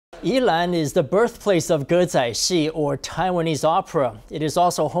Yilan is the birthplace of gezaixi, or Taiwanese opera. It is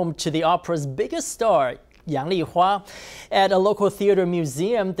also home to the opera's biggest star, Yang Li-hua. At a local theater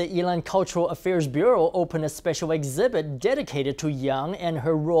museum, the Yilan Cultural Affairs Bureau opened a special exhibit dedicated to Yang and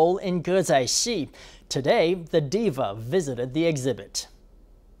her role in gezaixi. Today, the diva visited the exhibit.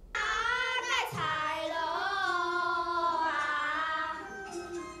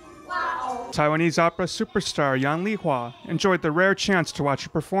 Taiwanese opera superstar Yang Li-hua enjoyed the rare chance to watch a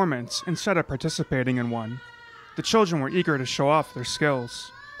performance instead of participating in one. The children were eager to show off their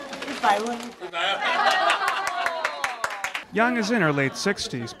skills. Yang is in her late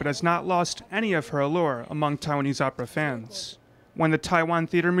 60s but has not lost any of her allure among Taiwanese opera fans. When the Taiwan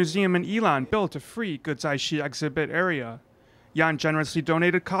Theater Museum in Yilan built a free gezaixi exhibit area, Yang generously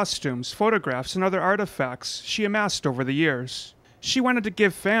donated costumes, photographs, and other artifacts she amassed over the years. She wanted to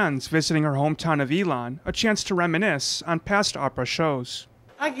give fans visiting her hometown of Yilan a chance to reminisce on past opera shows.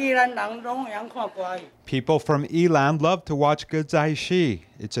 People from Yilan love to watch gezaixi.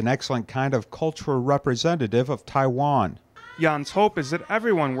 It's an excellent kind of cultural representative of Taiwan. Yang's hope is that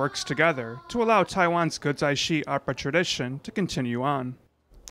everyone works together to allow Taiwan's gezaixi opera tradition to continue on.